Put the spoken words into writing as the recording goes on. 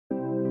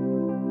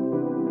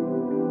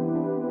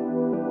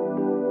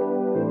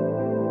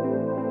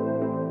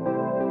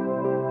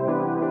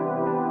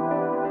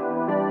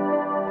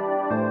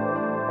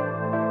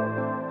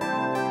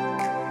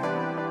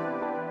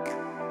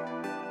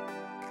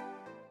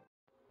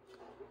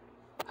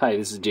Hi,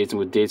 this is Jason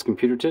with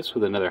DavesComputerTips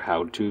with another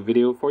how-to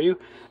video for you.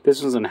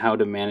 This one's on how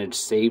to manage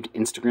saved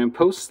Instagram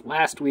posts.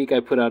 Last week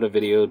I put out a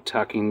video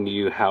talking to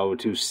you how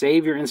to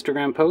save your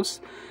Instagram posts.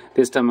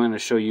 This time I'm going to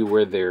show you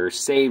where they're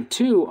saved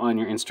to on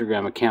your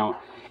Instagram account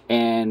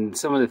and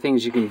some of the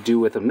things you can do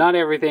with them. Not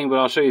everything, but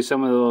I'll show you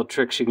some of the little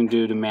tricks you can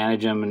do to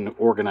manage them and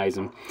organize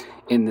them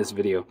in this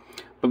video.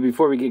 But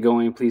before we get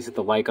going, please hit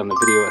the like on the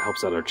video. It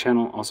helps out our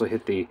channel. Also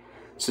hit the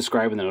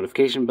subscribe and the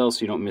notification bell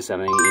so you don't miss out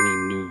on any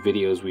new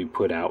videos we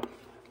put out.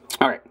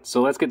 Alright,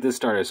 so let's get this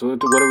started. So what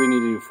do we need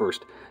to do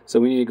first? So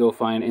we need to go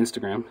find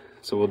Instagram.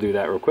 So we'll do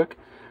that real quick.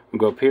 We'll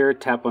go up here,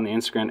 tap on the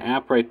Instagram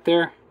app right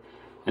there.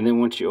 And then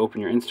once you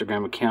open your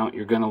Instagram account,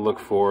 you're going to look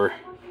for,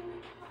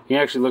 you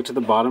actually look to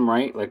the bottom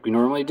right like we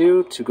normally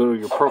do to go to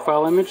your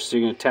profile image. So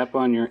you're going to tap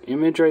on your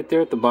image right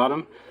there at the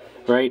bottom,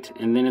 right?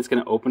 And then it's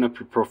going to open up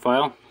your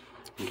profile.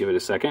 Give it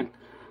a second.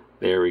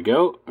 There we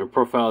go. Our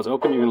profile is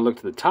open. You're going to look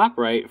to the top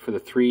right for the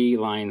 3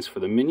 lines for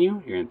the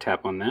menu. You're going to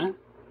tap on that.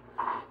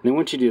 And then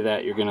once you do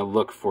that, you're going to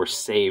look for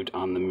saved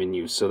on the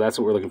menu. So that's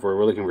what we're looking for.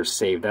 We're looking for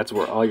saved. That's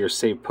where all your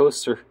saved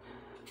posts are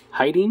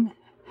hiding.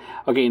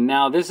 Okay,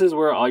 now this is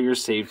where all your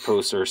saved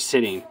posts are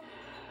sitting.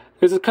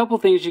 There's a couple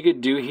things you could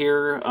do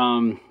here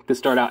to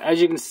start out. As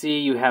you can see,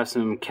 you have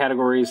some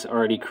categories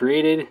already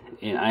created.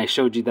 And I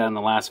showed you that in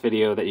the last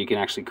video that you can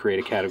actually create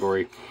a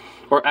category.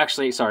 Or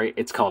actually, sorry,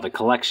 it's called a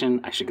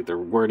collection. I should get the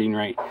wording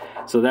right.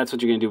 So that's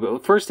what you're going to do. But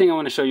the first thing I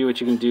want to show you what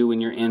you can do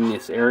when you're in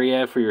this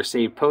area for your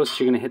saved posts.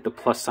 You're going to hit the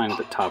plus sign at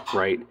the top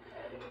right.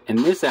 And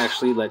this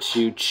actually lets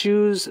you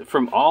choose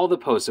from all the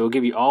posts. It will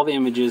give you all the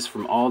images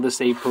from all the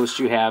saved posts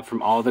you have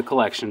from all the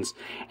collections.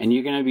 And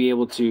you're going to be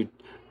able to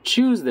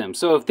choose them.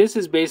 So if this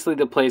is basically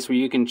the place where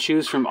you can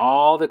choose from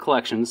all the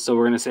collections. So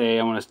we're going to say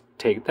I want to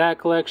take that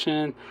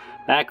collection,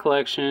 and that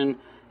collection.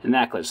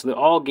 So they're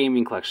all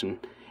gaming collection.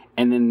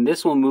 And then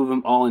this will move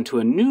them all into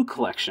a new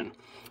collection.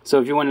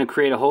 So if you want to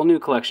create a whole new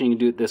collection, you can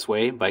do it this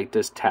way by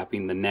just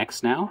tapping the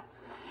next now.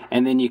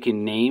 And then you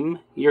can name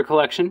your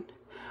collection.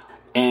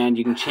 And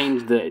you can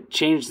change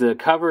the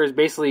covers.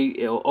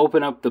 Basically, it'll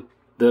open up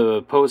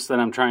the posts that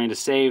I'm trying to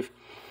save.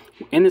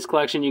 In this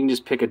collection, you can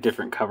just pick a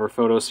different cover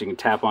photo. So you can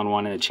tap on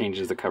one and it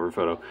changes the cover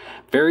photo.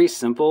 Very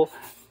simple.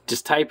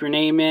 Just type your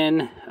name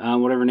in,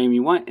 whatever name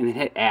you want, and then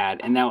hit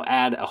add. And that'll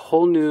add a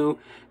whole new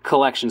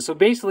collection. So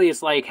basically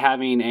it's like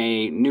having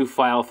a new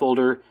file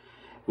folder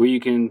where you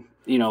can,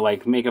 you know,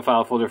 like make a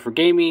file folder for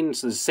gaming.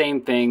 So the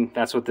same thing.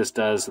 That's what this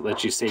does. It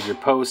lets you save your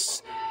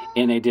posts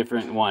in a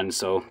different one.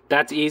 So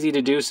that's easy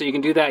to do. So you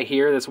can do that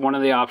here. That's one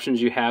of the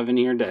options you have in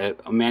here to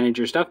manage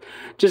your stuff.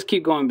 Just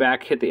keep going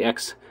back, hit the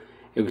X.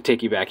 It will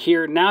take you back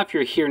here. Now if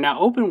you're here, now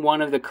open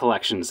one of the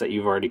collections that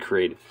you've already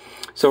created.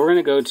 So we're going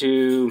to go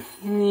to,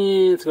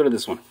 let's go to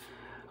this one.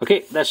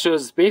 Okay, that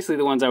shows basically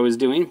the ones I was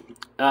doing.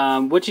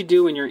 What you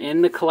do when you're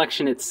in the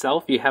collection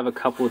itself, you have a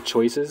couple of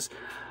choices.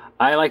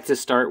 I like to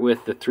start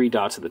with the 3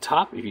 dots at the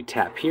top. If you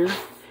tap here,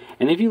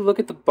 and if you look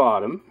at the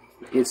bottom,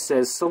 it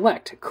says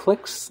select.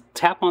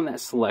 Tap on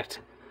that select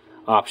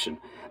option.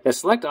 That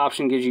select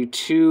option gives you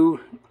two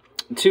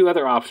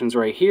other options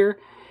right here.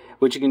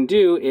 What you can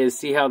do is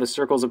see how the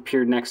circles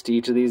appear next to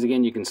each of these.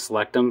 Again, you can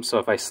select them. So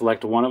if I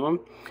select one of them,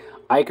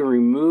 I can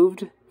remove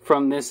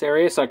from this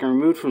area. So I can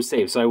remove from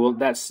save. So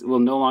that will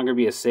no longer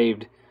be a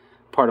saved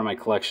part of my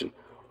collection.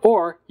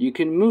 Or you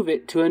can move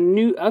it to a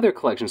new other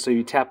collection. So if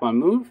you tap on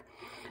move,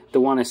 the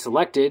one I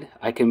selected,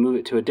 I can move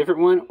it to a different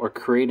one or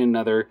create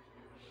another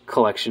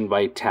collection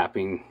by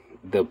tapping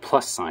the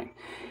plus sign.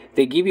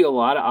 They give you a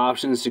lot of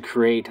options to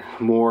create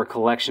more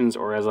collections,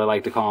 or as I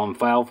like to call them,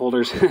 file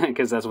folders,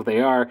 because that's what they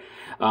are,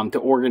 to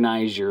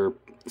organize your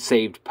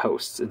saved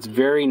posts. It's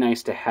very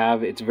nice to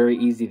have. It's very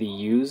easy to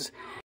use.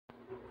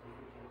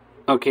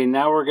 Okay,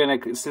 now we're going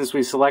to, since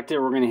we selected,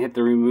 we're going to hit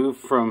the remove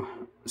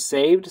from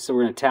saved. So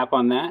we're going to tap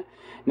on that.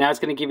 Now it's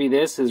going to give you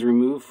this as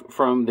remove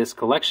from this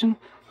collection.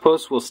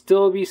 Posts will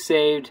still be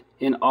saved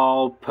in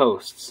all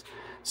posts.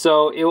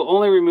 So it will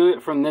only remove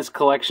it from this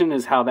collection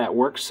is how that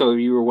works. So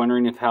you were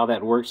wondering how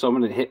that works. So I'm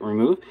going to hit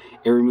remove.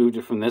 It removed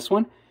it from this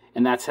one.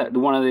 And that's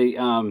one of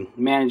the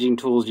managing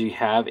tools you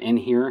have in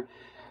here.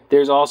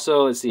 There's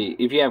also, let's see,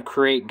 if you have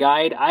create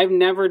guide. I've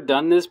never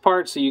done this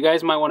part, so you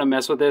guys might want to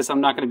mess with this.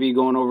 I'm not going to be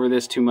going over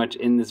this too much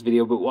in this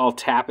video, but I'll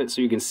tap it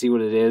so you can see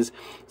what it is.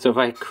 So if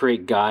I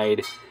create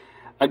guide,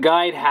 a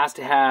guide has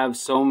to have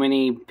so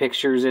many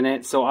pictures in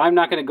it. So I'm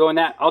not going to go in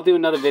that. I'll do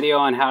another video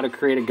on how to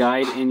create a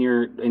guide in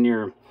your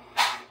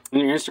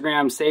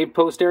Instagram save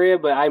post area,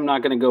 but I'm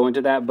not going to go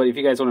into that. But if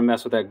you guys want to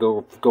mess with that,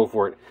 go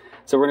for it.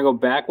 So we're going to go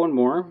back one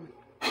more.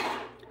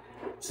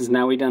 Since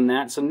now we've done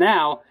that. So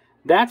now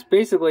that's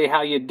basically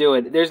how you do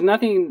it. There's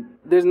not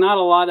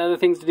a lot of other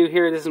things to do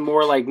here. This is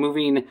more like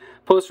moving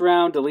posts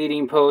around,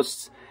 deleting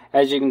posts.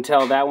 As you can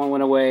tell, that one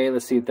went away.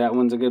 Let's see if that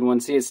one's a good one.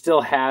 See, it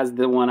still has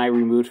the one I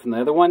removed from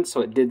the other one, so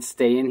it did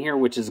stay in here,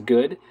 which is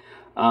good.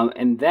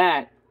 And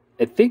that,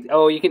 I think,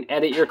 oh, you can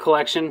edit your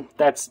collection.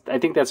 I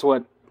think that's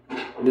what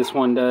this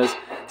one does.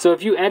 So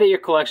if you edit your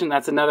collection,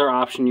 that's another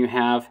option you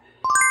have.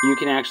 You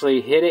can actually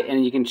hit it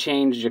and you can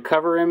change your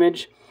cover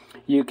image.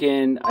 You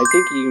can, I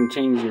think you can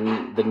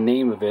change the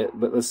name of it,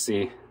 but let's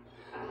see.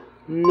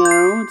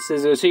 No, it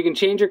says, so you can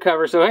change your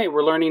cover. So hey,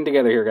 we're learning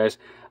together here, guys.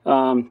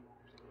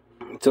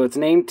 So it's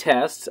name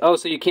test. Oh,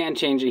 so you can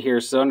change it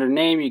here. So under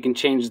name, you can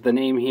change the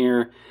name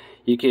here.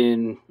 You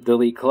can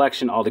delete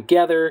collection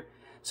altogether.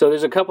 So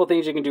there's a couple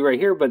things you can do right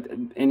here,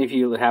 and if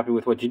you're happy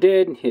with what you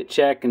did, hit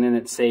check, and then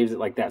it saves it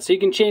like that. So you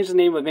can change the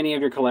name of any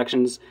of your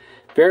collections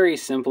very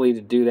simply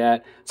to do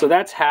that. So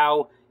that's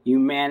how you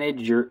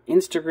manage your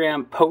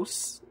Instagram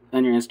posts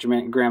on your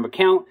Instagram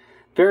account.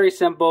 Very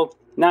simple,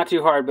 not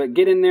too hard, but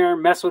get in there,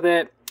 mess with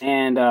it,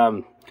 and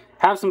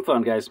have some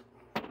fun, guys.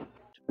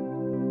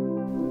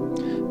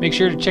 Make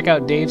sure to check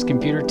out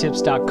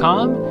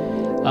DavesComputerTips.com,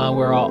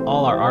 where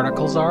all our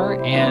articles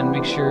are, and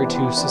make sure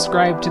to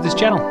subscribe to this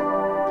channel.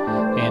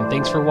 And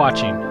thanks for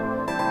watching.